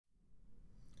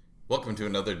Welcome to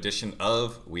another edition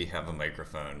of We Have a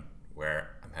Microphone,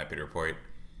 where I'm happy to report,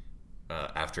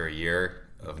 after a year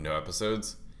of no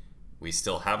episodes, we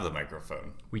still have the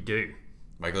microphone. We do.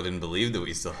 Michael didn't believe that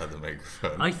we still had the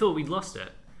microphone. I thought we'd lost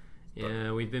it.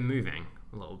 Yeah, we've been moving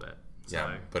a little bit. So.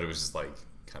 Yeah, but it was just like,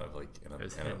 kind of like it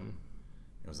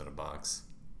was in a box.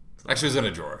 Actually, it was in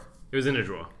a drawer. It was in a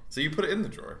drawer. So you put it in the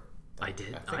drawer. I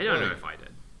did. I don't know if I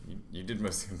did. You did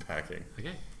most of the unpacking.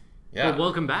 Okay. Yeah. Well,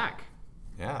 welcome back.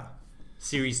 Yeah.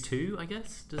 Series 2, I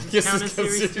guess? Does it count as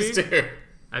Series 2?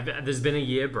 There's been a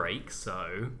year break,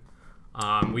 so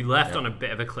we left on a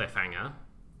bit of a cliffhanger.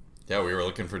 Yeah, we were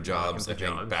looking for jobs, I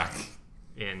think, back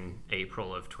in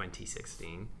April of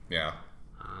 2016. Yeah.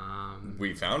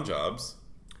 We found jobs.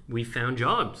 We found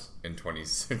jobs. In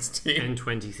 2016. In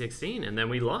 2016, and then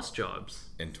we lost jobs.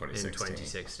 In 2016. In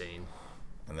 2016.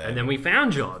 And then we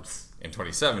found jobs. In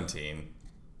 2017.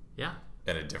 Yeah.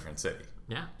 In a different city.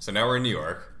 Yeah. So now we're in New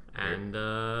York. And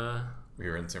we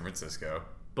were in San Francisco.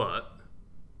 But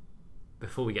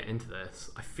before we get into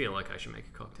this, I feel like I should make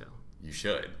a cocktail. You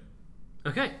should.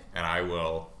 Okay. And I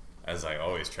will, as I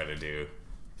always try to do,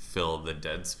 fill the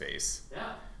dead space.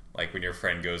 Yeah. Like when your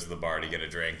friend goes to the bar to get a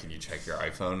drink and you check your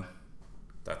iPhone.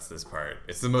 That's this part.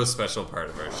 It's the most special part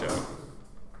of our show.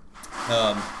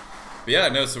 But yeah,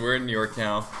 no, so we're in New York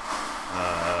now.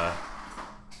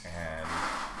 And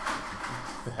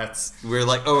we're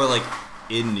like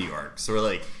in New York. So we're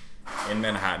like in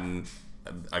Manhattan.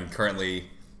 I'm currently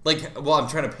I'm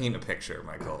trying to paint a picture,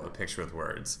 Michael, a picture with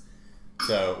words.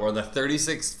 So we're on the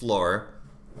 36th floor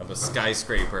of a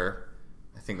skyscraper.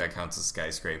 I think that counts as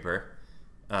skyscraper.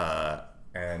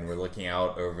 And we're looking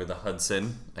out over the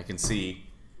Hudson. I can see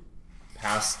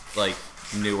past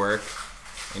Newark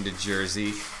into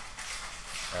Jersey.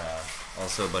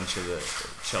 Also a bunch of the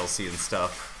Chelsea and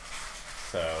stuff.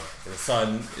 So the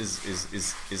sun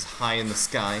is high in the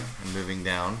sky and moving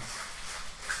down.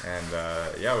 And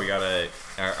we got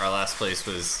our last place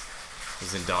was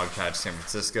in Dogpatch, San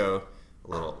Francisco, a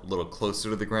little closer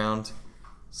to the ground.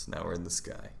 So now we're in the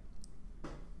sky.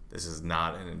 This is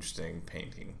not an interesting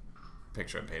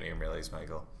picture I'm painting, I realize,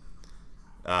 Michael.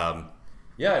 So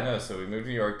we moved to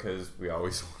New York because we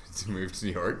always wanted to move to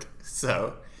New York.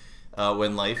 So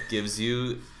when life gives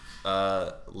you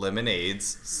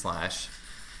lemonades /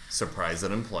 surprise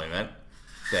unemployment,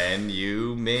 then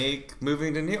you make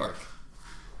moving to New York.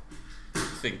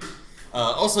 So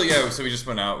we just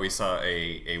went out. We saw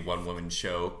a one-woman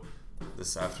show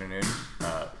this afternoon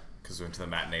because we went to the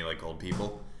matinee like old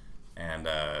people. And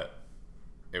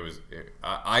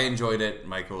I enjoyed it.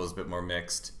 Michael was a bit more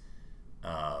mixed.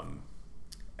 And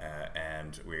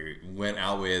we went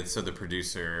out with, the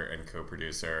producer and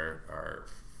co-producer are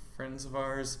friends of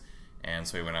ours. And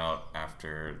so we went out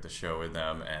after the show with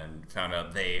them and found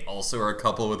out they also are a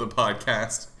couple with a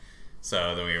podcast.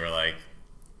 So then we were like,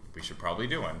 we should probably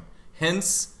do one.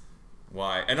 Hence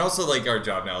why. And also our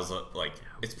job now is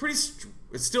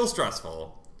it's still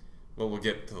stressful. Well, we'll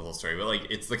get to the whole story,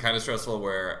 but it's the kind of stressful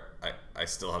where I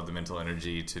still have the mental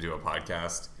energy to do a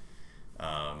podcast.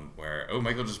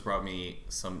 Michael just brought me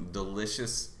some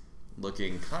delicious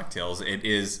looking cocktails. It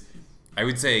is, I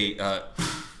would say,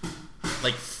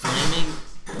 flaming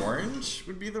orange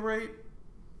would be the right,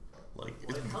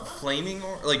 flaming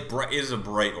bright. It is a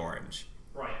bright orange.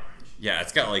 Bright orange. Yeah,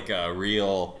 it's got a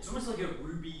real. It's almost like a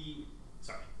ruby.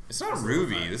 Sorry. It's not a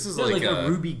ruby. This is like a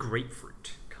ruby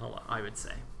grapefruit color, I would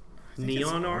say.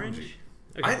 Neon orange?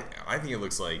 Okay. I think it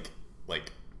looks like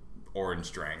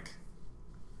orange drank.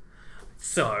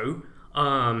 So,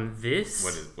 this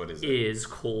what is it? Is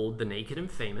called the Naked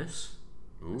and Famous.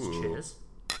 Ooh. Cheers.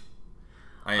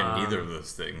 I am neither of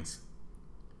those things.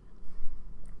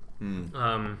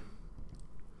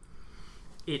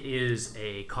 It is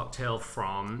a cocktail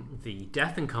from the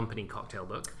Death and Company cocktail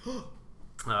book.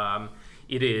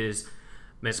 It is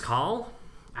mezcal,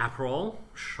 Aperol,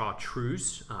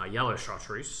 chartreuse, yellow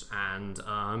chartreuse, and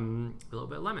a little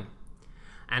bit of lemon.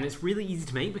 And it's really easy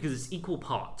to make because it's equal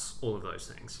parts, all of those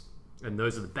things. And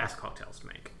those are the best cocktails to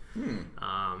make.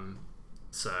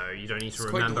 So you don't need to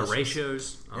remember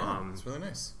ratios. Yeah, it's really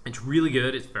nice. It's really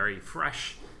good. It's very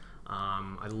fresh.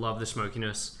 I love the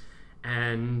smokiness.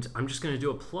 And I'm just going to do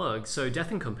a plug. So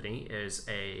Death and Company is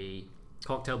a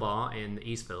cocktail bar in the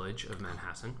East Village of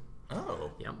Manhattan.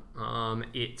 Oh. Yep.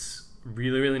 It's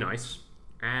really, really nice.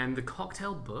 And the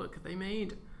cocktail book they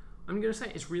made, I'm going to say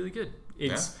it's really good.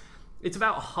 It's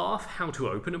about half how to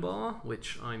open a bar,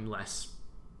 which I'm less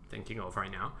thinking of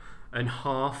right now, and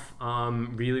half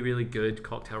really, really good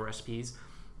cocktail recipes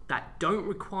that don't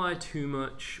require too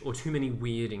much or too many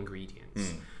weird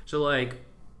ingredients. So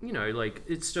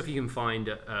it's stuff you can find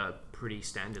at a pretty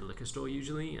standard liquor store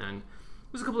usually, and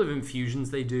there's a couple of infusions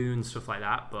they do and stuff like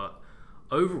that, but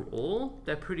overall,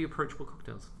 they're pretty approachable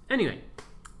cocktails. Anyway,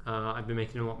 I've been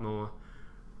making a lot more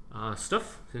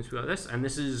stuff since we got this, and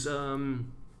this is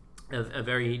a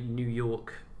very New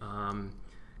York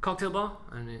cocktail bar,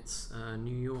 and it's a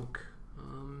New York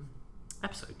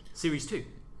episode, Series 2.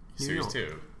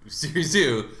 Series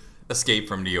 2, Escape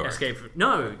from New York. Escape to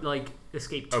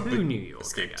New York.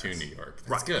 Escape to New York.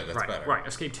 That's good. That's better. Right,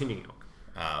 Escape to New York.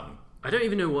 I don't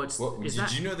even know what's...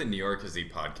 Did you know that New York is the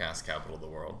podcast capital of the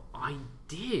world? I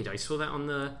did. I saw that on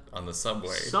the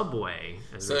subway. Subway,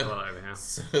 as we call it over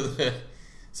here.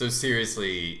 So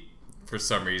seriously, for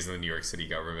some reason, the New York City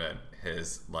government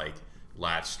has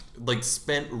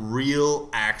spent real,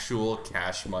 actual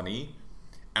cash money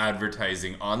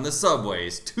advertising on the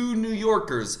subways to New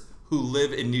Yorkers who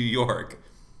live in New York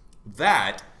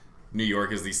that New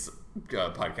York is the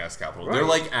podcast capital. Right. They're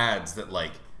like ads that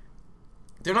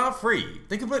they're not free.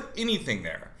 They can put anything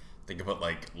there. They can put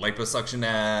liposuction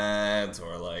ads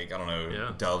or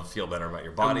Dove Feel Better About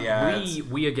Your Body ads.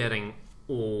 We are getting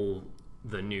all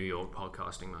the New York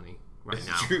podcasting money right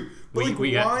now. True. We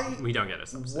don't get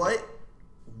it.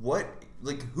 What?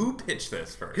 Who pitched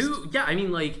this first? Yeah, I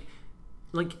mean,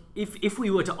 if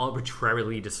we were to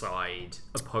arbitrarily decide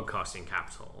a podcasting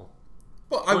capital.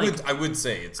 Well, I would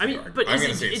say it's New York. But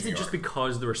is it just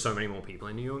because there are so many more people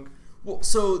in New York? Well,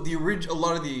 so a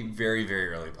lot of the very,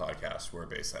 very early podcasts were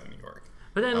based out of New York.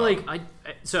 But then,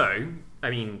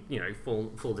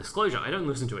 full disclosure, I don't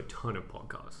listen to a ton of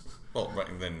podcasts. Well, right,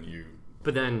 and then you...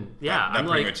 But then, I'm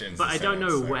but I don't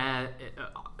know where...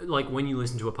 when you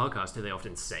listen to a podcast, do they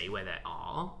often say where they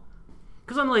are?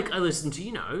 Because I listen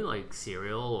to,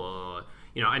 Serial or...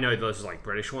 I know those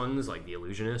British ones, like The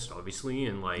Illusionist, obviously,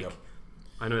 and Yep.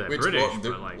 I know they're British,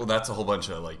 well, that's a whole bunch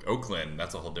of Oakland.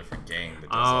 That's a whole different gang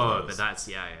that does all those. But that's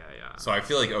yeah. So I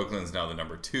feel like Oakland's now the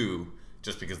number 2,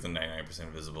 just because the 99%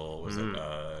 Invisible was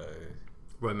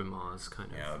Roman Mars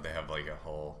kind of. Yeah, they have a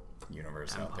whole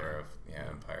universe out there of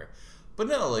Empire. But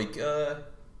no, I don't know.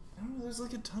 There's a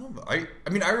ton of them. I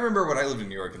mean, I remember when I lived in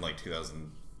New York in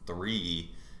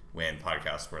 2003 when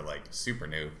podcasts were super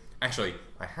new. Actually,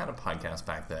 I had a podcast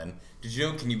back then. Did you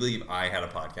know? Can you believe I had a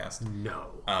podcast? No.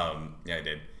 Yeah, I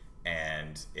did,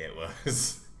 and it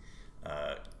was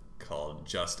called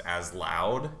Just As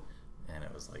Loud, and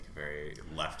it was a very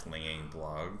left-leaning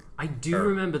blog. I do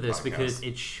remember this because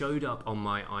it showed up on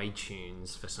my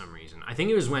iTunes for some reason. I think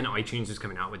it was when iTunes was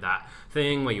coming out with that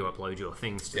thing where you upload your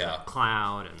things to the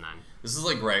cloud, and then this is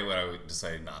right when I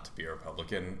decided not to be a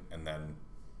Republican, and then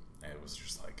it was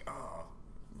just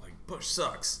Bush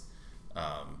sucks. We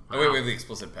have the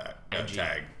explicit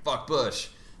tag. Fuck Bush.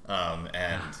 Yeah,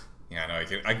 no,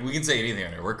 we can say anything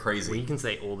on here. We're crazy. We can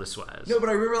say all the swears. No, but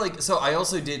I remember so I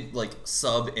also did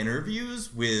sub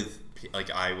interviews with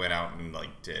I went out and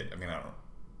did. I mean,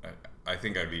 I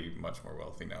think I'd be much more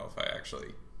wealthy now if I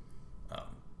actually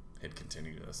had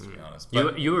continued this. To be honest,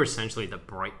 but you were essentially the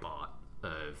Breitbart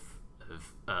of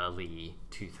early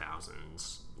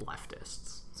 2000s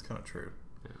leftists. It's kind of true.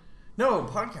 Yeah. No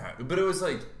podcast, but it was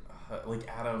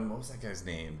Adam, what was that guy's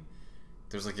name?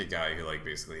 There's a guy who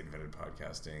basically invented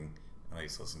podcasting, and I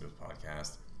used to listen to his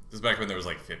podcast. This is back when there was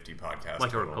 50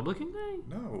 podcasts. A Republican guy?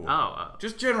 No. Oh.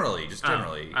 Just generally.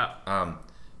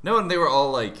 No, and they were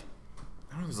all I don't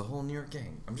know, it was a whole New York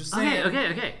gang. I'm just saying.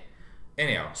 Okay.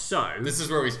 Anyhow, so this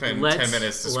is where we spend 10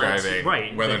 minutes describing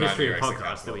whether or not New York's the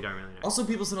capital. That we don't really know. Also,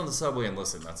 people sit on the subway and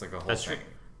listen. That's a whole thing. True.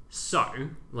 So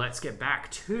let's get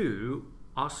back to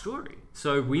our story.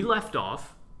 So we left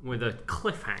off with a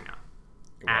cliffhanger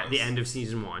at the end of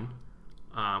season 1,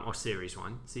 or series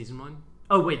 1. Season 1?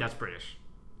 Oh wait, that's British.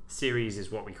 Series is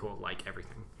what we call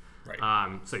everything.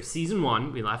 Right. So season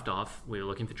 1, we left off. We were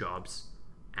looking for jobs,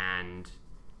 and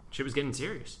shit was getting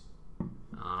serious.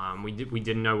 We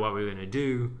didn't know what we were going to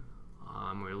do.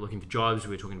 We were looking for jobs.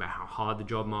 We were talking about how hard the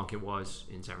job market was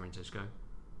in San Francisco.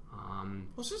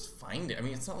 Let's just find it. I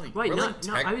mean, it's not like... Wait, no,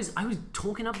 I was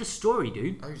talking up the story,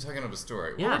 dude. Oh, you're talking up a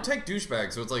story. Yeah. Well, we're tech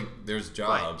douchebags, so it's there's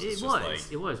jobs.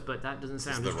 Right. It was, but that doesn't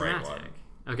sound as dramatic.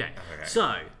 Right okay,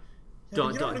 so...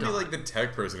 Yeah, you don't want to be the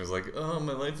tech person who's oh,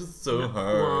 my life is so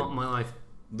hard. Well, my life...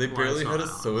 They barely had a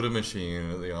soda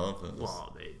machine at the office.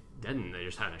 Well, they didn't. They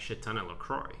just had a shit ton of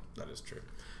LaCroix. That is true.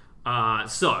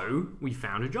 So, we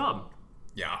found a job.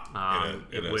 Yeah.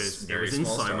 It was in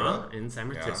Soma, in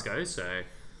San Francisco, so...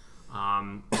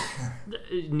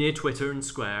 near Twitter and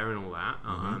Square and all that.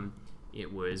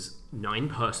 It was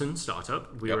 9-person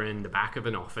startup. We were in the back of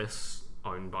an office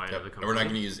owned by another company. And we're not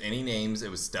going to use any names. It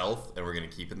was stealth, and we're going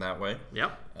to keep it that way.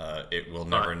 Yep. It will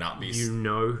never not be... You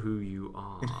know who you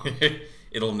are.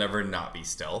 It'll never not be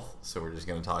stealth, so we're just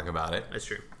going to talk about it. That's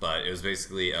true. But it was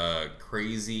basically a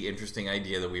crazy, interesting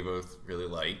idea that we both really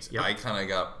liked. Yep. I kind of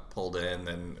got pulled in,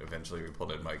 then eventually we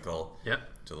pulled in Michael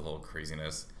to the whole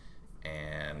craziness.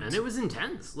 And it was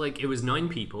intense. Like, it was 9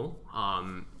 people.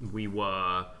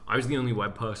 I was the only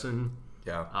web person.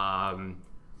 Yeah.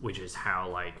 Which is how,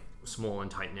 like, small and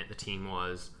tight-knit the team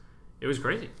was. It was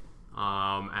crazy.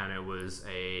 And it was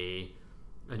an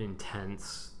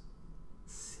intense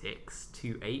 6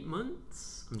 to 8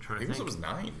 months. I'm trying to think. I think it was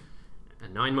 9.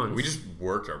 9 months. We just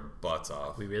worked our butts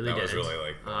off. We really did. That was really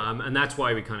like... and that's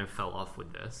why we kind of fell off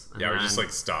with this. And we just,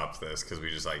 like, stopped this because we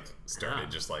just, like,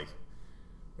 started just, like,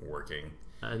 working.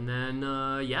 And then,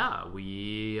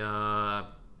 we...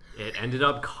 it ended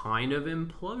up kind of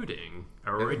imploding.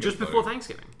 Just before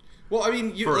Thanksgiving. Well, I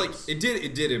mean, it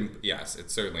did. Yes, it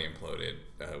certainly imploded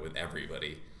with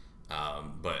everybody.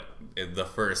 But the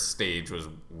first stage was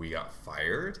we got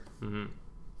fired,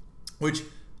 which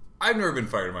I've never been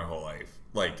fired in my whole life,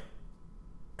 like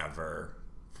ever.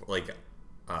 Like,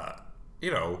 I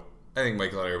think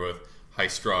Michael and I are both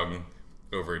high-strung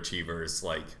overachievers.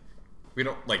 Like, we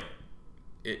don't like.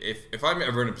 If I'm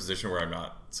ever in a position where I'm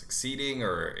not succeeding,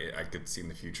 or I could see in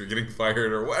the future getting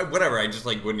fired, or whatever, I just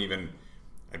like wouldn't even.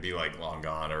 I'd be like long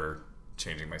gone or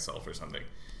changing myself or something.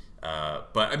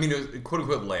 But I mean, it was quote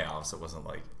unquote layoffs. It wasn't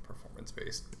like performance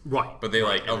based, right? But they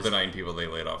of the 9 people, they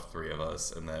laid off 3 of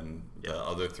us, and then the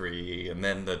other 3, and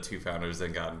then the 2 founders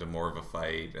then got into more of a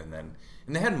fight, and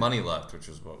they had money left, which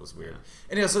was what was weird.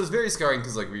 And so it was very scarring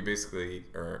because like we basically,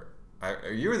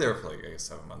 you were there for like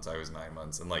 7 months, I was 9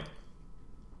 months, and like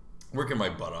working my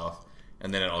butt off,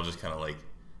 and then it all just kind of like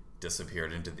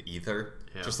disappeared into the ether,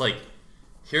 just like.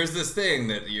 Here's this thing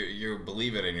that you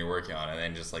believe in and you're working on, and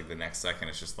then just like the next second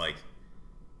it's just like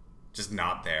just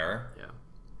not there. Yeah.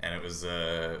 And it was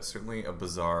certainly a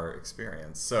bizarre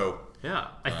experience. So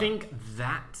I think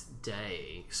that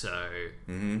day. So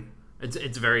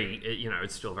it's very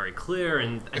it's still very clear,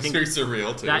 and I think it's very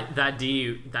surreal too.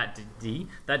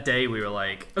 That day we were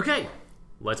like, okay,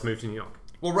 let's move to New York.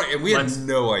 Well, right, and we had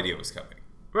no idea it was coming.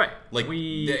 Right. Like,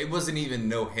 it wasn't even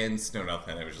no hints, no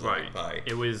nothing. It was just like, bye.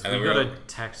 It was, we got a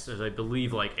text at, I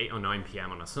believe, like 8 or 9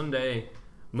 p.m. on a Sunday.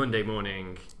 Monday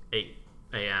morning, 8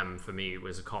 a.m. for me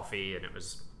was a coffee, and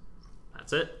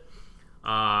that's it.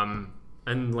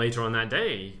 And later on that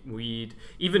day,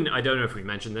 I don't know if we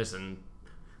mentioned this in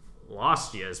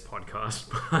last year's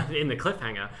podcast, but in the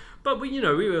cliffhanger, but we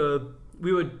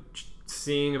were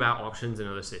seeing about options in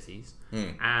other cities.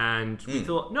 And we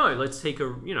thought, no, let's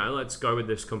go with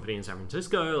this company in San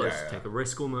Francisco. Let's take a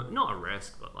risk, not a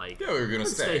risk, but like, we were gonna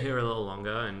stay here a little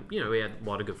longer. And we had a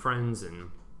lot of good friends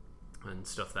and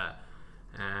stuff there.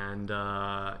 And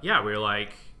we were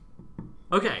like,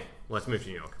 okay, let's move to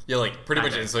New York. Yeah, like pretty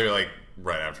much. And so you're like,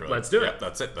 right after, like, let's do it.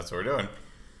 That's it. That's what we're doing.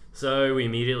 So we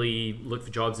immediately looked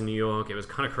for jobs in New York. It was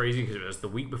kind of crazy because it was the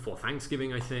week before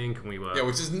Thanksgiving, I think, and we were... Yeah,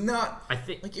 which is not... I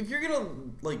think... Like, if you're going to,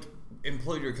 like,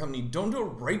 implode your company, don't do it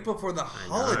right before the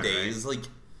holidays. Right? Like,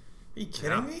 are you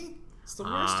kidding me? It's the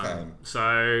worst time.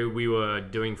 So we were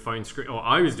doing phone screens... Or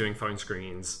I was doing phone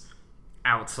screens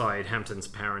outside Hampton's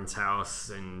parents' house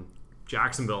in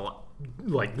Jacksonville,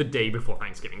 like, the day before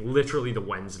Thanksgiving. Literally the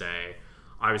Wednesday.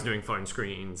 I was doing phone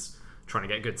screens, trying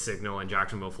to get good signal in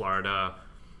Jacksonville, Florida...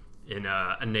 in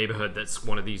a neighborhood that's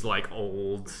one of these like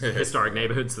old historic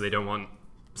neighborhoods, so they don't want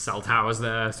cell towers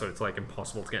there, so it's like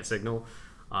impossible to get signal.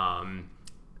 And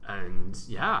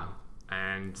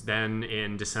then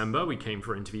in December we came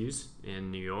for interviews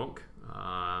in New York,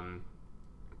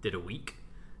 did a week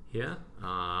here,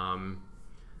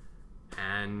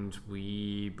 and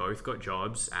we both got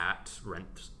jobs at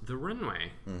Rent the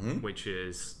Runway, which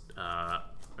is a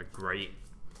great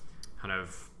kind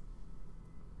of...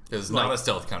 It's not a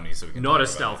stealth company, so we can... Not a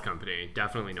stealth company,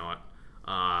 definitely not.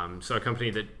 So a company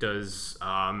that does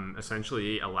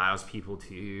essentially allows people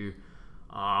to,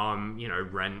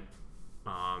 rent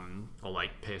or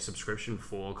like pay a subscription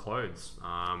for clothes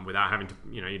without having to,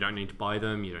 you don't need to buy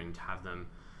them, you don't need to have them,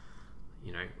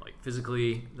 like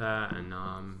physically there. And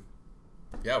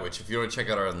which if you want to check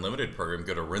out our unlimited program,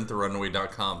 go to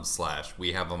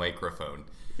renttherunway.com/we-have-a-microphone.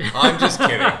 I'm just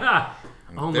kidding.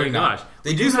 Oh my gosh.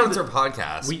 They do sponsor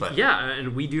podcasts.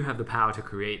 And we do have the power to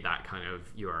create that kind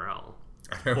of URL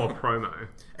for promo.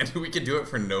 And we can do it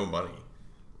for no money.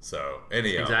 So,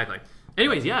 anyhow. Exactly.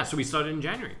 Anyways, so we started in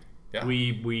January. Yeah.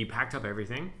 We packed up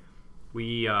everything.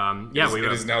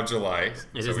 It is now July.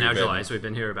 It is now July, so we've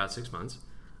been here about 6 months.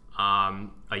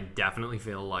 I definitely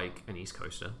feel like an East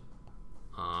Coaster.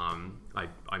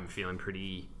 I'm feeling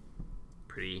pretty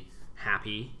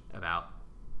happy about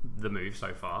the move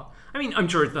so far. I mean, I'm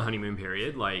sure it's the honeymoon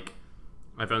period. Like,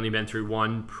 I've only been through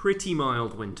one pretty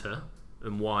mild winter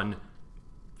and one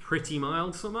pretty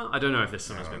mild summer. I don't know if this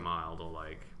summer's been mild or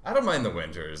like... I don't mind the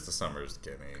winters. The summers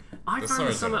get me. I found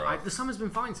the summer's been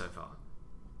fine so far.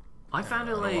 I found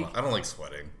it like... I don't like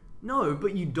sweating. No,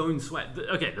 but you don't sweat.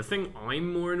 Okay, the thing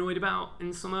I'm more annoyed about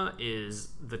in summer is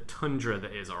the tundra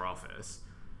that is our office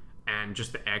and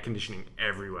just the air conditioning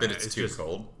everywhere. That it's too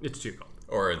cold? It's too cold.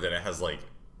 Or that it has, like,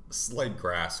 slight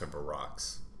grass over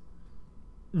rocks.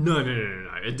 No.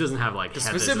 It doesn't have, like,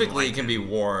 specifically, it can be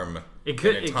warm in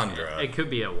a tundra. It could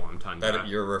be a warm tundra. That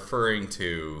you're referring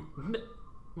to...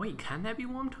 Wait, can there be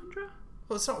warm tundra?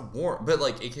 Well, it's not warm, but,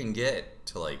 like, it can get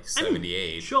to, like,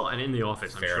 78. Sure, and in the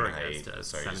office, I'm sure it gets to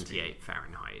 78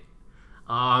 Fahrenheit.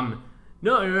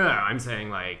 No, I'm saying,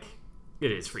 like,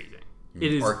 it is freezing.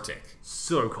 It is Arctic.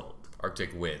 So cold.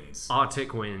 Arctic winds.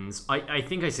 I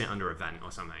think I sit under a vent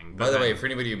or something. By the way, for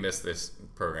anybody who missed this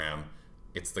program,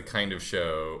 it's the kind of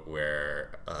show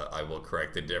where I will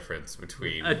correct the difference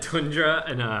between a tundra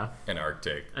and an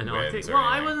Arctic. Well,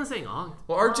 I wasn't saying Arctic.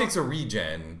 Well, Arctic's a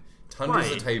regen.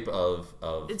 Tundra's a type of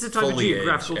it's a type of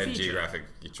geographical feature. Geographic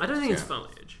features. I don't think it's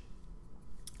foliage.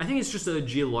 I think it's just a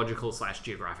geological /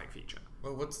 geographic feature.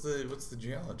 Well, what's the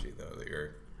geology though that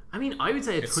you're? I mean, I would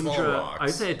say a tundra. I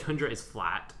would say a tundra is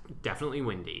flat, definitely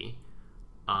windy.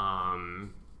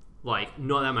 Like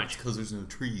not that much because there's no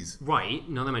trees. Right,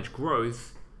 not that much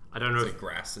growth. I don't know if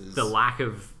grasses. The lack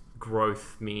of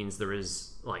growth means there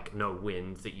is like no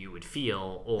wind that you would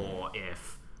feel, or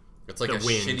if it's like a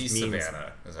shitty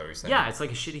savanna. Is that what you're saying? Yeah, it's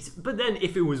like a shitty. But then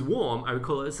if it was warm, I would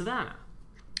call it a savanna.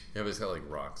 Yeah, but it's got like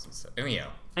rocks and stuff.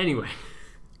 Anyway.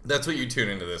 That's what you tune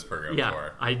into this program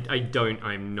for.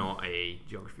 I'm not a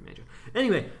geography major.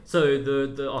 Anyway, so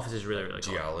the office is really, really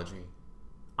cool. Geology?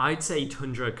 I'd say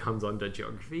tundra comes under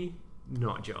geography,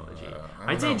 not geology.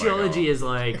 I'd say geology is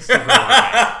like super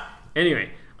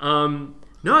Anyway, no,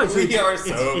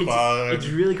 it's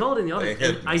really cold in the office.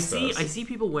 And I see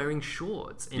people wearing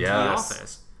shorts into the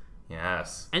office.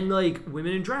 Yes. And like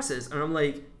women in dresses, and I'm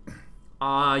like,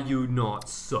 are you not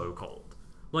so cold?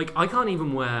 Like, I can't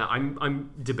even wear... I'm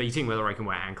debating whether I can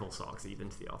wear ankle socks even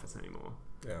to the office anymore.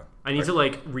 Yeah. I need to,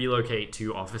 like, relocate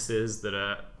to offices that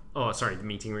are... the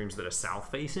meeting rooms that are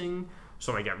south-facing,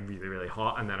 so I get really, really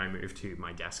hot, and then I move to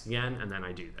my desk again, and then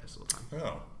I do this all the time.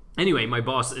 Oh. Anyway, my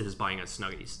boss is buying us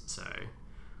Snuggies, so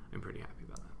I'm pretty happy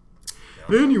about that.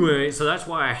 Yeah. Anyway, so that's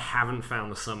why I haven't found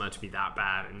the summer to be that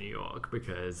bad in New York,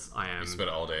 because I am spent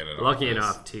all day in an lucky office.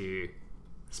 Enough to...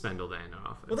 spend all day in an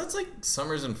office. Well, that's like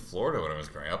summers in Florida when I was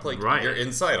growing up. Like, you're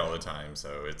inside all the time,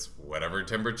 so it's whatever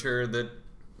temperature that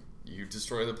you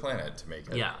destroy the planet to make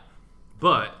it. Yeah.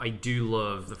 But I do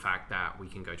love the fact that we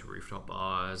can go to rooftop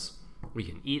bars, we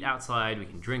can eat outside, we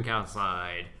can drink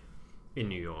outside in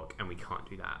New York, and we can't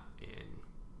do that in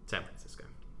San Francisco.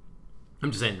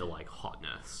 I'm just saying the, like,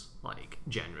 hotness, like,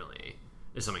 generally,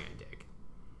 is something I dig.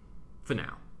 For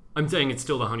now. I'm saying it's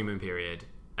still the honeymoon period,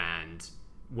 and...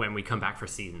 when we come back for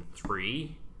season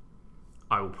 3,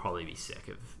 I will probably be sick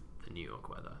of the New York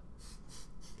weather.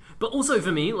 But also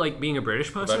for me, like being a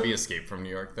British person... Would that be Escape from New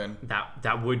York then?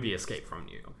 That would be Escape from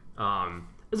New York.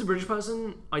 As a British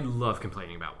person, I love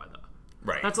complaining about weather.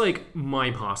 Right. That's like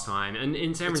my pastime. And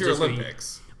in San Francisco... It's your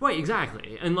Olympics. Right,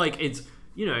 exactly. And like it's,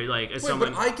 you know, like as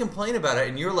someone... but I complain about it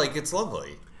and you're like, it's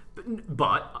lovely.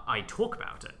 But I talk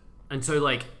about it. And so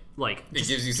like it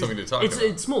gives you something to talk about.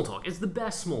 It's small talk. It's the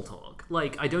best small talk.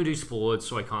 Like, I don't do sports,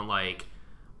 so I can't, like...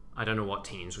 I don't know what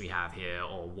teams we have here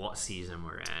or what season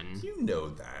we're in. You know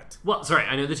that. Well, sorry,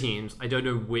 I know the teams. I don't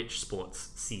know which sports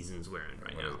seasons we're in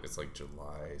right now. It's like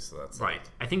July, so that's right. Like...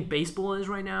 I think baseball is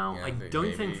right now. Yeah, I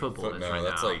don't think football is right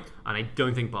now. Like... And I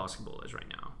don't think basketball is right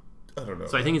now. I don't know.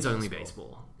 So I think it's only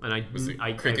baseball. And I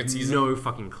have season? No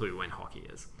fucking clue when hockey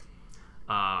is.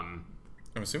 I'm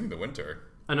assuming the winter.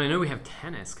 And I know we have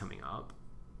tennis coming up.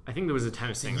 I think there was a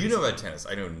tennis thing. You know about tennis.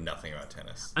 I know nothing about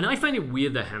tennis. And I find it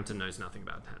weird that Hampton knows nothing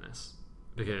about tennis.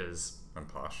 Because... I'm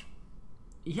posh.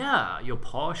 Yeah, you're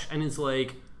posh. And it's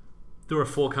like... There are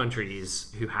 4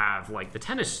 countries who have, like, the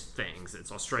tennis things.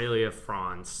 It's Australia,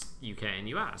 France, UK, and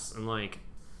US. And, like...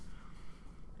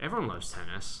 Everyone loves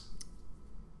tennis.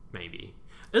 Maybe.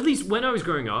 At least when I was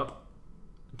growing up,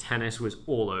 tennis was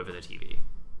all over the TV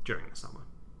during the summer.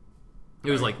 It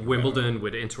was like Wimbledon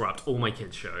would interrupt all my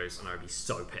kids' shows, and I would be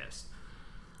so pissed.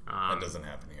 That doesn't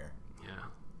happen here. Yeah.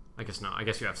 I guess not. I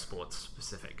guess you have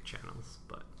sports-specific channels,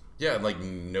 but... Yeah, like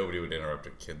nobody would interrupt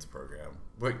a kids' program.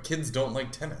 But kids don't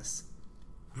like tennis.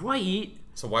 Right.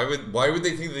 So why would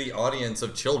they think the audience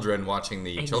of children watching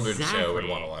the children's show would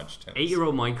want to watch tennis?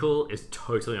 8-year-old Michael is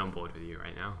totally on board with you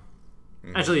right now.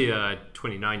 Mm-hmm. Actually,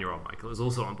 29-year-old Michael is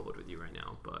also on board with you right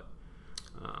now, but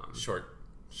short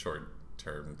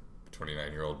term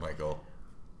 29-year-old Michael.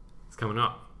 It's coming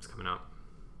up. I'm a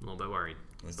little bit worried.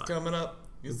 It's coming up.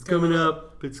 It's coming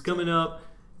up. It's coming up.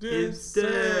 It's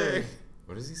there.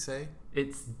 What does he say?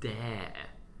 It's there.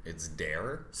 It's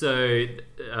dare. So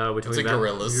we're talking about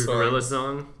Gorillaz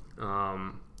song.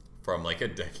 From like a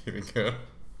decade ago.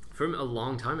 From a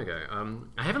long time ago.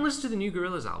 I haven't listened to the new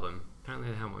Gorillaz album.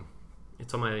 Apparently they have one.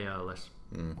 It's on my list.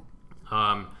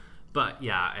 But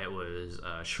yeah, it was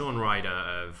Sean Ryder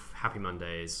of Happy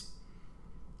Mondays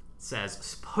says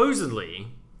supposedly,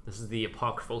 this is the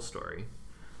apocryphal story,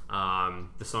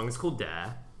 the song is called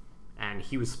Dare, and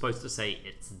he was supposed to say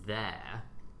it's there.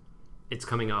 It's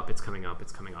coming up, it's coming up,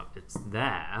 it's coming up, it's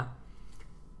there.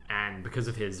 And because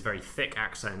of his very thick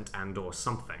accent and or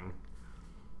something,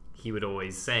 he would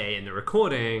always say in the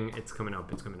recording, it's coming up,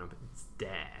 it's coming up, it's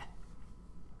there.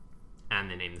 And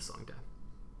they named the song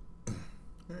Dare.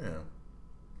 Yeah.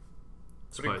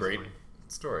 It's a great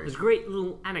story. It's a great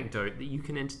little anecdote that you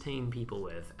can entertain people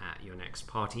with at your next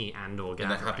party and or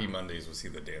gathering. And the Happy Mondays, was he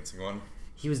the dancing one?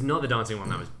 He was not the dancing one,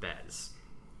 that was Bez.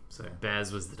 So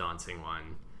Bez was the dancing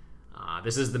one.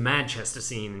 This is the Manchester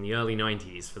scene in the early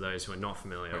 90s, for those who are not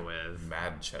familiar with...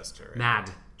 Madchester. Right?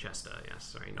 Madchester, yes,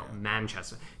 sorry, not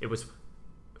Manchester. It was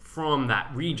from that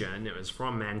region, it was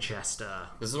from Manchester.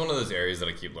 This is one of those areas that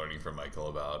I keep learning from Michael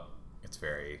about. It's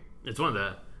one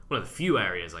of the few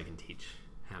areas I can teach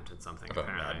Hampton something about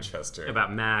apparently. Manchester. About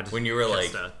Madchester. When you were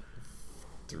like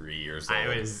 3 years old. I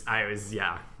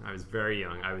was very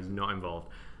young. I was not involved.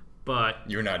 But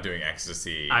you were not doing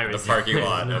ecstasy in the parking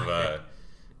lot of a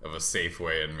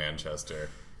Safeway in Manchester.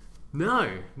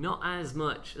 No, not as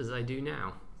much as I do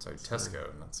now. Sorry,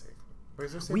 Tesco, not Safeway. Wait,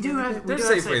 is there Safeway? We do have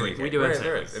Safeway. We do have Safeway.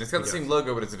 There is. And it's got the same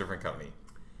logo, but it's a different company.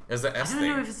 It's the S thing. I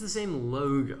don't know if it's the same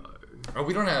logo. Oh,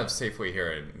 we don't have Safeway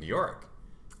here in New York.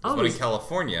 There's one in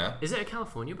California. Is it a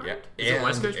California brand? Yeah, is it a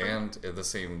West Coast brand? And the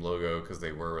same logo because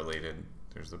they were related.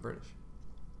 There's the British.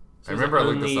 So I remember I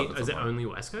looked this up. Is it only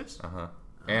West Coast?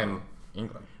 And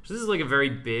England. So this is like a very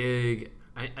big.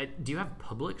 Do you have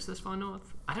Publix this far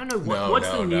north? I don't know what's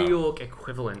the New York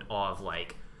equivalent of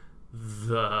like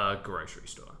the grocery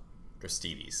store.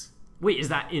 Gristedes. Wait,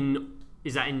 that's in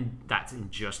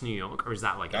just New York, or is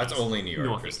that like that's only New York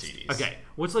Northeast? Gristedes? Okay,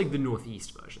 what's like the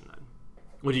Northeast version then?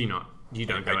 What do you not? You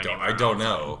don't go anywhere. I don't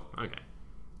know. Okay.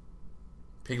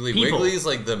 Piggly Wiggly is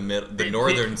like the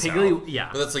northern South. Yeah,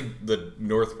 but that's like the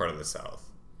north part of the South.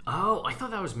 Oh, I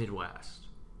thought that was Midwest.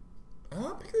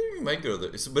 Piggly Wiggly might go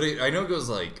there, but I know it goes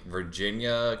like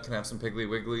Virginia can have some Piggly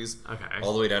Wigglies. Okay.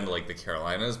 All the way down to like the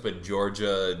Carolinas, but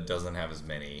Georgia doesn't have as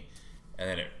many. And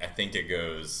then I think it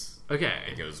goes. Okay.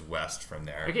 It goes west from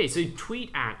there. Okay, so tweet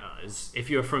at us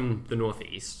if you're from the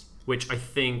Northeast, which I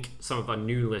think some of our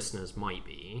new listeners might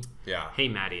be. Yeah. Hey,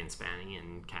 Maddie and Spanny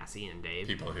and Cassie and Dave.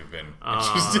 People who've been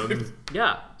interested.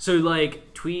 Yeah. So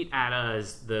like, tweet at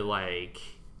us the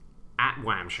at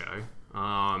Wham Show.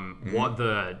 What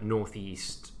the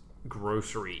Northeast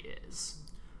grocery is.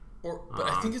 But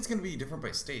I think it's going to be different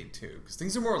by state too, because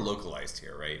things are more localized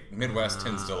here, right? Midwest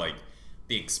tends to like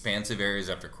the expansive areas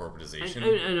after corporatization,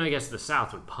 and I guess the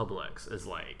South with Publix is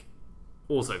like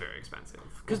also very expensive.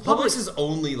 Because Publix is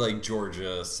only like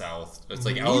Georgia South. It's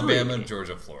like Alabama,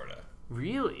 Georgia, Florida.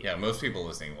 Really? Yeah, most people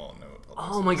listening won't know what Publix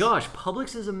is. Oh my gosh,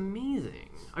 Publix is amazing.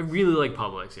 I really like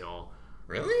Publix, y'all.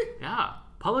 Really? Yeah.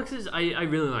 Publix is... I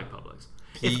really like Publix.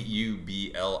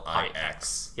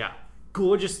 Publix. Yeah.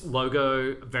 Gorgeous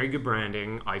logo, very good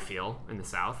branding, I feel, in the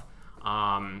South.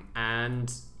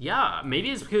 And yeah, maybe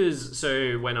it's because...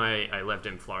 So when I lived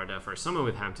in Florida for a summer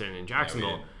with Hampton and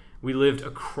Jacksonville, we lived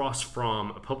across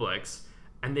from a Publix,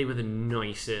 and they were the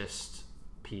nicest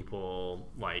people.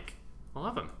 Like, I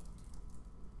love them.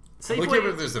 Safeway, look at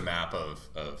if there's a map of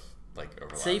like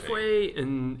overlapping. Safeway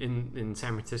in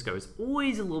San Francisco is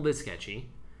always a little bit sketchy.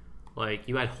 Like,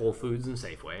 you had Whole Foods and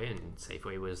Safeway, and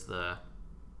Safeway was the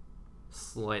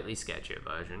slightly sketchier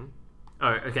version.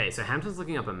 Oh, okay, so Hampton's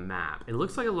looking up a map. It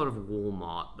looks like a lot of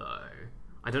Walmart, though.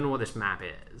 I don't know what this map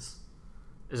is.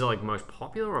 Is it, like, most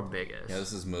popular or biggest? Yeah,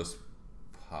 this is most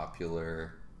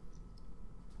popular.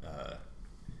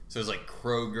 So it's like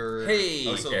Kroger. Hey!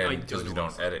 Because we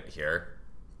don't edit here,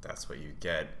 that's what you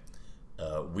get.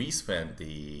 We spent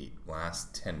the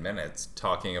last 10 minutes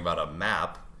talking about a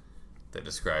map that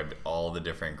described all the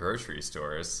different grocery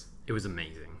stores. It was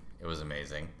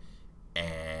amazing.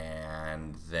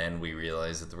 And then we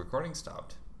realized that the recording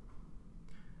stopped.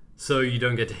 So you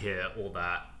don't get to hear all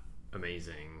that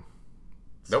amazing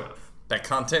Nope. That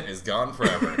content is gone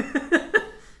forever.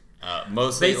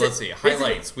 Mostly, let's see,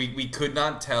 highlights. We could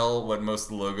not tell what most of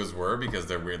the logos were because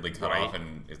they're weirdly cut off,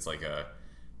 and it's like a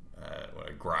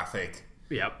graphic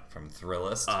from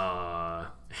Thrillist.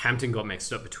 Hampton got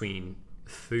mixed up between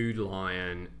Food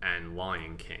Lion and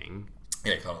Lion King.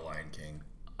 Yeah, call it Lion King.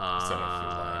 Instead of Food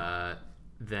Lion.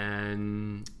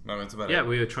 Then... No, that's about it. Yeah,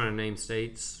 we were trying to name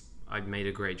states. I made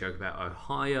a great joke about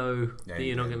Ohio that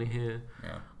you're not going to hear.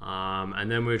 Yeah.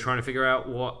 And then we were trying to figure out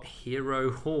what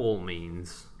Hero Hall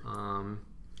means.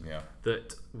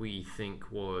 That we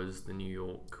think was the New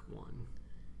York one.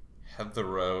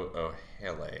 Heathrow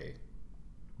O'Haley.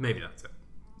 Maybe that's it.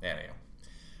 Anyhow.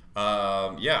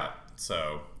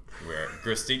 So where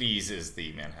Gristini's is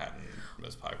the Manhattan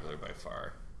most popular by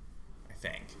far, I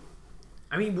think.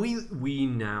 I mean, we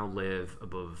now live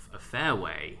above a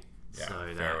fairway. Yeah,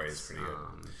 so fairway is pretty good.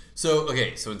 So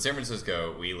in San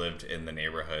Francisco, we lived in the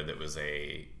neighborhood that was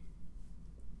a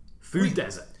food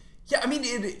desert. Yeah, I mean,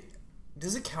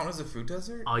 does it count as a food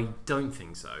desert? I don't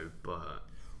think so, but...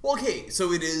 Well, okay,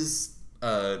 so it is,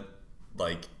 it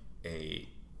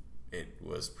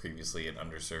was previously an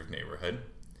underserved neighborhood,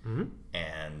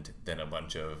 and then a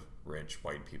bunch of rich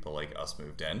white people like us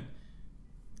moved in,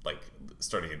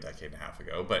 starting a decade and a half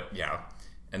ago, but yeah.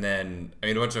 And then,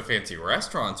 a bunch of fancy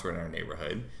restaurants were in our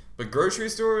neighborhood, but grocery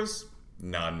stores,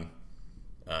 none.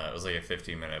 It was like a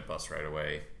 15-minute bus ride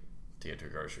away to get to a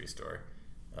grocery store.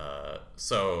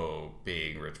 So,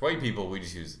 being rich white people, we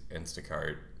just use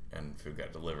Instacart and food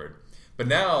got delivered. But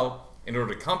now, in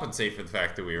order to compensate for the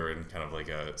fact that we were in kind of like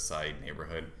a side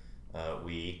neighborhood,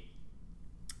 we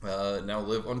now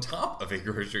live on top of a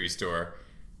grocery store.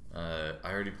 I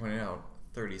already pointed out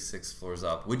 36 floors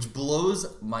up, which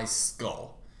blows my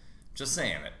skull. Just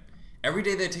saying it. Every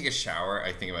day that I take a shower,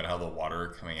 I think about how the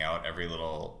water coming out, every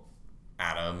little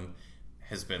atom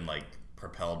has been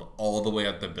propelled all the way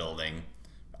up the building,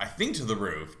 I think to the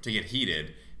roof, to get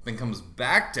heated, then comes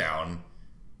back down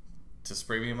to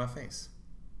spray me in my face.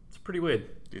 It's pretty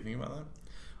weird. Do you think about that?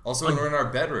 Also, when we're in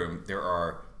our bedroom, there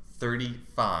are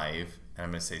 35, and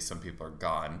I'm going to say some people are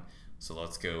gone, so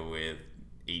let's go with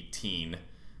 18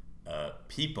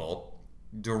 people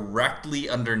directly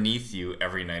underneath you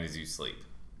every night as you sleep.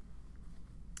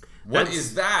 What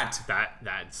is that?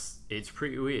 It's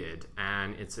pretty weird,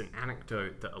 and it's an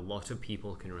anecdote that a lot of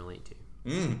people can relate to.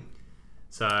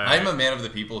 So I'm a man of the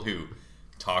people who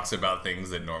talks about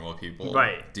things that normal people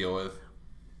deal with.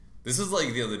 This is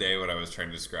like the other day when I was trying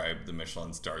to describe the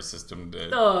Michelin star system to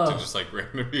just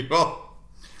random people.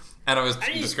 And I was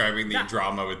describing the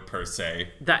drama with Per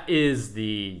Se. That is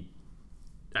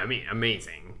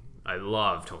amazing. I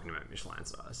love talking about Michelin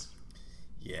stars.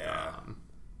 Yeah.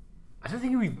 I don't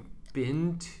think we've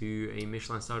been to a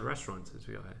Michelin-starred restaurant since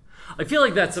we got here. I feel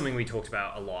like that's something we talked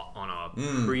about a lot on our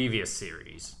previous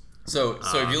series. So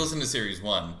if you listen to series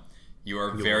 1, you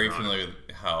are very familiar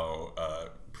with how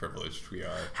privileged we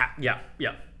are. Yeah.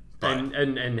 But,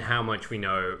 and how much we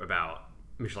know about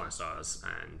Michelin stars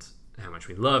and how much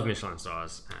we love Michelin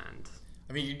stars. And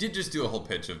I mean, you did just do a whole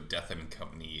pitch of Death and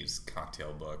Company's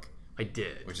cocktail book. I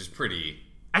did, which is pretty.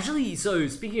 Actually, so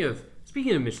speaking of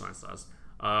Michelin stars,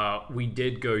 we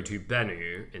did go to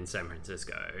Benu in San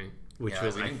Francisco, which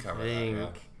was I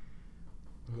think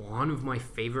one of my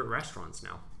favorite restaurants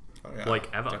now, ever.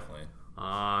 Definitely.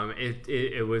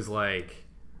 It was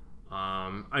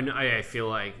I feel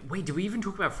like, wait, did we even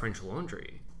talk about French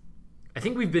Laundry? I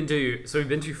think we've been to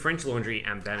French Laundry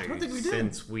and Benu. I don't think we did.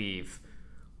 Since we've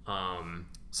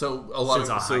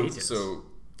so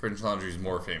French Laundry is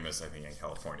more famous, I think, in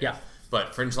California. Yeah.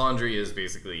 But French Laundry is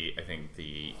basically, I think,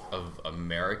 of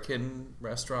American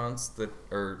restaurants that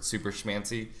are super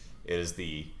schmancy, it is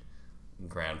the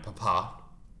grandpapa.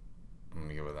 I'm going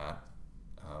to go with that.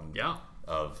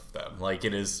 Of them.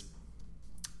 It is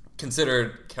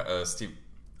considered Steve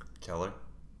Keller.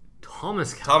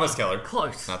 Thomas Keller.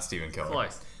 Close. Not Stephen Keller.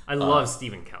 Close. I love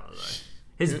Stephen Keller, though.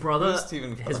 His brother... Who's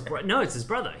Stephen Keller? No, it's his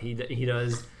brother. He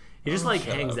does... He just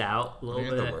hangs out a little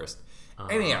bit. You're the worst.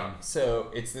 Anyhow,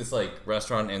 so it's this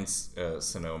restaurant in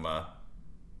Sonoma,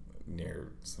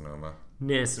 near Sonoma.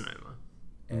 Near Sonoma.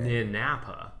 Near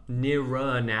Napa.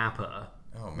 Nearer Napa.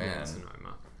 Oh man. Near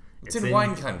Sonoma. It's in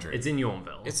wine country. It's in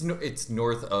Yormville. It's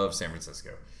north of San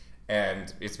Francisco,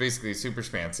 and it's basically super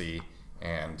fancy,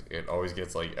 and it always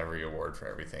gets every award for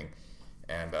everything,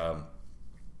 and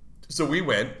so we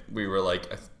went. We were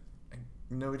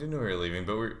no, we didn't know we were leaving,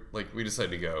 but we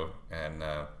decided to go and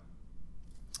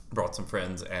brought some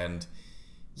friends, and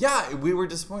yeah, we were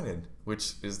disappointed,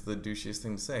 which is the douchiest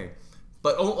thing to say.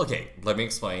 But okay, let me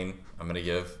explain. I'm gonna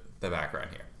give the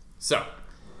background here. So,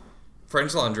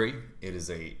 French Laundry, it is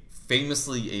a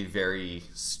famously a very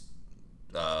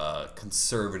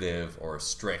conservative or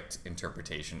strict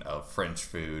interpretation of French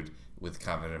food with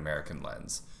kind of an American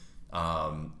lens.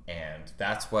 And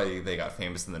that's why they got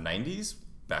famous in the 90s,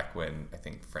 back when I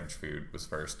think French food was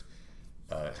first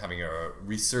having a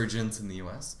resurgence in the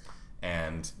US,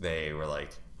 and they were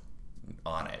like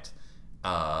on it.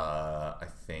 I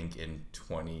think in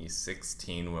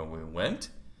 2016 when we went,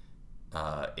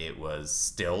 it was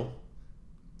still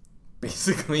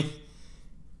basically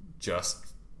just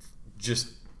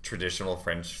traditional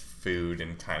French food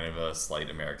and kind of a slight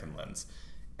American lens.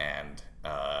 And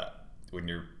when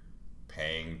you're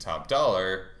paying top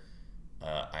dollar,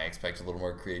 I expect a little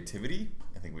more creativity.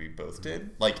 I think we both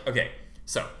did. Like, okay,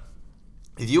 so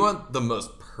if you want the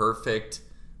most perfect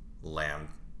lamb,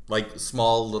 like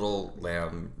small little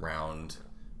lamb round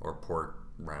or pork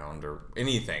round or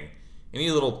anything, any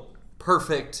little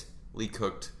perfectly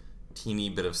cooked teeny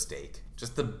bit of steak,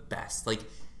 just the best. Like,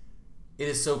 it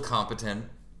is so competent.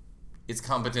 Its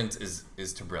competence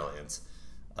is to brilliance.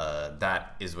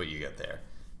 That is what you get there.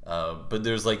 But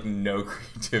there's like no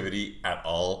creativity at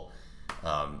all.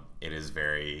 It is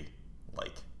very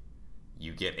like,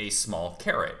 you get a small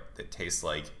carrot that tastes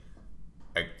like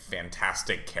a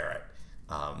fantastic carrot.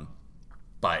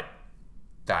 But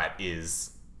it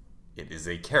is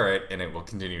a carrot, and it will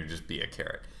continue to just be a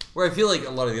carrot. Where I feel like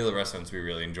a lot of the other restaurants we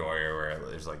really enjoy are where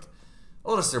there's like a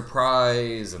lot of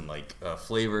surprise and like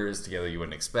flavors together you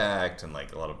wouldn't expect, and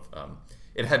like a lot of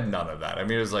it had none of that. I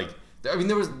mean, it was like,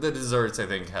 there was the desserts, I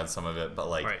think, had some of it, but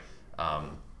like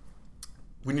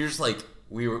when you're just like,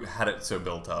 had it so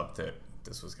built up that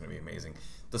this was going to be amazing.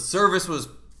 The service was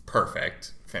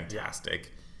perfect,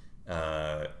 fantastic,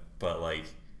 but like,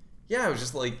 yeah, it was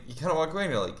just like, you kind of walk away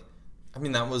and you're like, I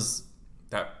mean,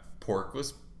 that pork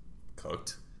was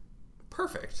cooked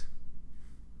perfect.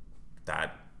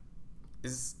 That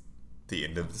is the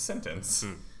end of the sentence.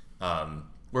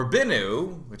 Where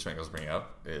Benu, which Michael's bringing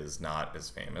up, is not as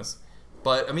famous.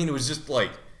 But, I mean, it was just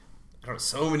like, I don't know,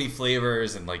 so many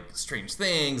flavors and like strange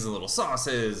things and little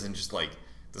sauces and just like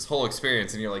this whole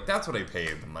experience. And you're like, that's what I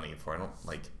paid the money for. I don't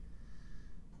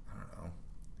know.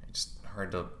 It's just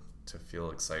hard to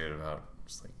feel excited about.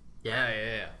 Just like,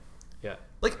 Yeah.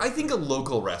 like, I think a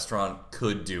local restaurant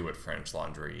could do what French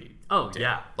Laundry did.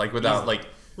 Yeah. Like, without, like,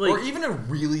 or even a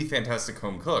really fantastic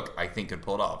home cook, I think, could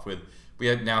pull it off.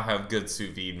 Now have good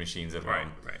sous vide machines at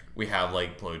home. Right. We have,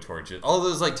 like, blow torches. All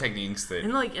those, like, techniques that,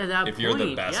 and like, at that if point, you're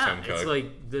the best home cook. it's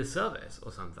like the service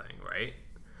or something, right?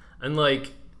 And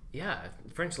like, yeah,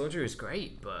 French Laundry was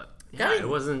great, but it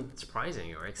wasn't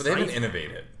surprising or exciting. But they haven't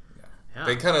innovated. Yeah.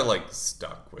 They kind of, like,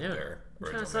 stuck with their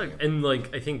original menu. And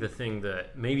like, I think the thing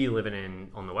that maybe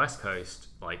living on the West Coast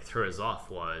like threw us off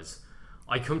was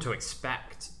I come to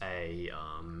expect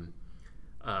an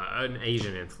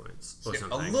Asian influence or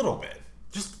something. A little bit.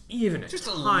 Just even just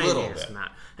a little bit. bit.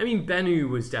 I mean, Benu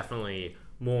was definitely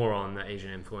more on the Asian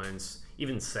influence.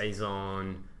 Even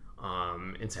Saison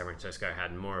in San Francisco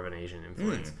had more of an Asian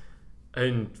influence.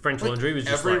 And French Laundry was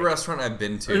just every like, restaurant I've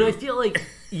been to. and I feel like,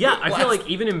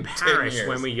 even in Paris, years.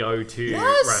 when we go to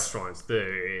restaurants,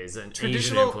 there is an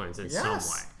Asian influence in some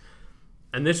way.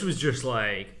 And this was just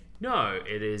like, no,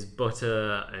 it is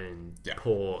butter and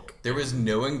pork. There was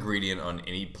no ingredient on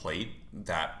any plate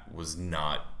that was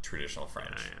not traditional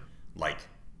French. Like,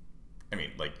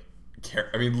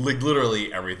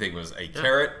 literally everything was a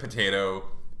carrot, potato,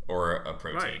 or a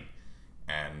protein. Right.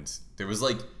 And there was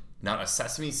like, not a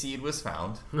sesame seed was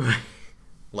found.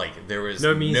 Like, there was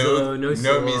no miso,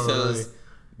 no misos,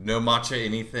 no matcha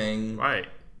anything. Right.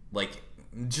 Like,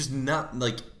 just not,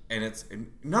 like, and it's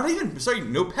not even,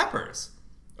 no peppers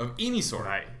of any sort.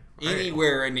 Right.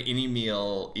 Anywhere in any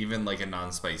meal, even like a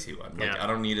non-spicy one. Like, I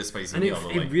don't need a spicy meal.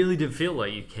 And it really did feel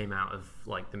like you came out of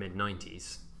like the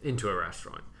mid-90s into a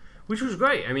restaurant, which was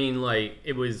great. I mean, like,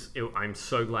 I'm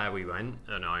so glad we went,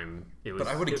 and But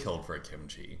I would have killed for a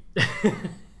kimchi.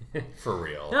 For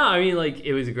real. No, I mean, like,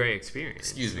 it was a great experience.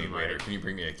 Excuse me, waiter. Can you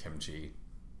bring me a kimchi?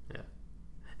 Yeah.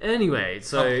 Anyway,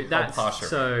 so that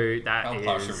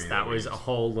was a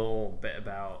whole little bit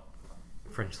about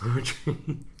French Laundry.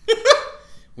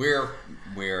 We're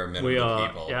minimum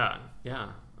people. Yeah.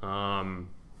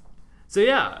 So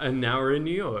yeah, and now we're in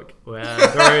New York, where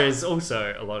there is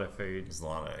also a lot of food. There's a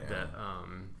lot of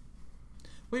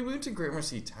Wait, we went to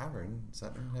Gramercy Tavern. Does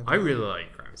that have anything? I really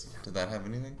like Gramercy Tavern. Did that have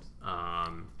anything?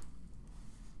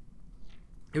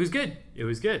 It was good.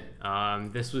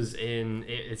 This was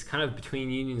it's kind of between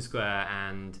Union Square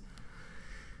and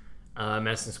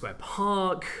Madison Square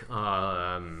Park.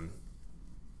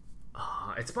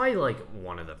 It's by like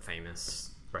one of the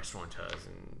famous restaurateurs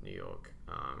in New York.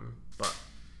 But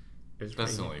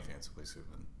That's the only fancy place we've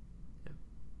been. Yeah.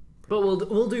 But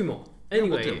we'll do more. Anyway,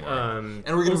 we'll do more. And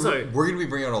we're gonna be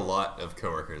bringing on a lot of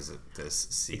coworkers this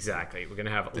season. Exactly. We're gonna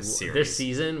have this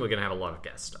season. We're gonna have a lot of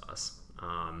guest stars.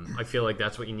 I feel like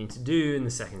that's what you need to do in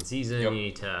the second season. Yep. You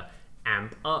need to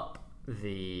amp up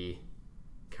the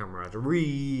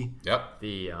camaraderie. Yep.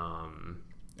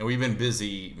 And we've been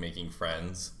busy making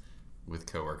friends with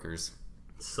coworkers.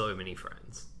 So many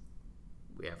friends.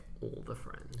 We have all the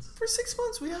friends. For 6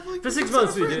 months, we have like. For 6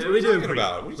 months, we're doing pretty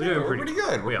good. We're pretty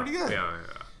good. We're pretty good.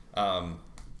 Yeah.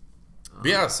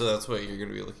 Yeah, so that's what you're going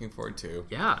to be looking forward to.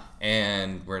 Yeah.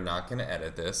 And we're not going to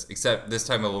edit this, except this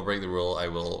time I will break the rule. I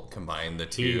will combine the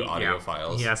two audio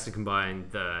files. He has to combine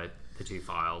the two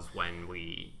files when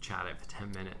we chat it for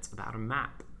 10 minutes about a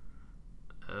map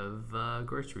of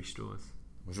grocery stores.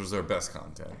 Which was our best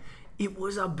content. It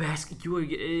was our best.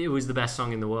 It was the best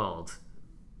song in the world.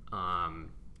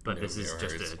 But this is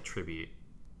just a tribute.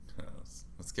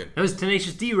 That's good. That was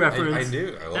Tenacious D reference. I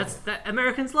do. I love it. That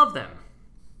Americans love them.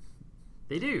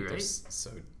 They do, right? They're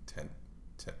so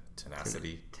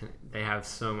tenacity. They have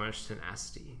so much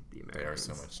tenacity. The Americans. They are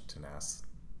so much tenace.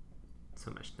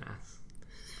 So much tenace.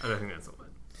 I don't think that's a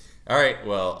word. All right.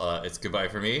 Well, it's goodbye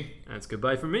for me. And it's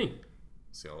goodbye for me.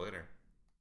 See y'all later.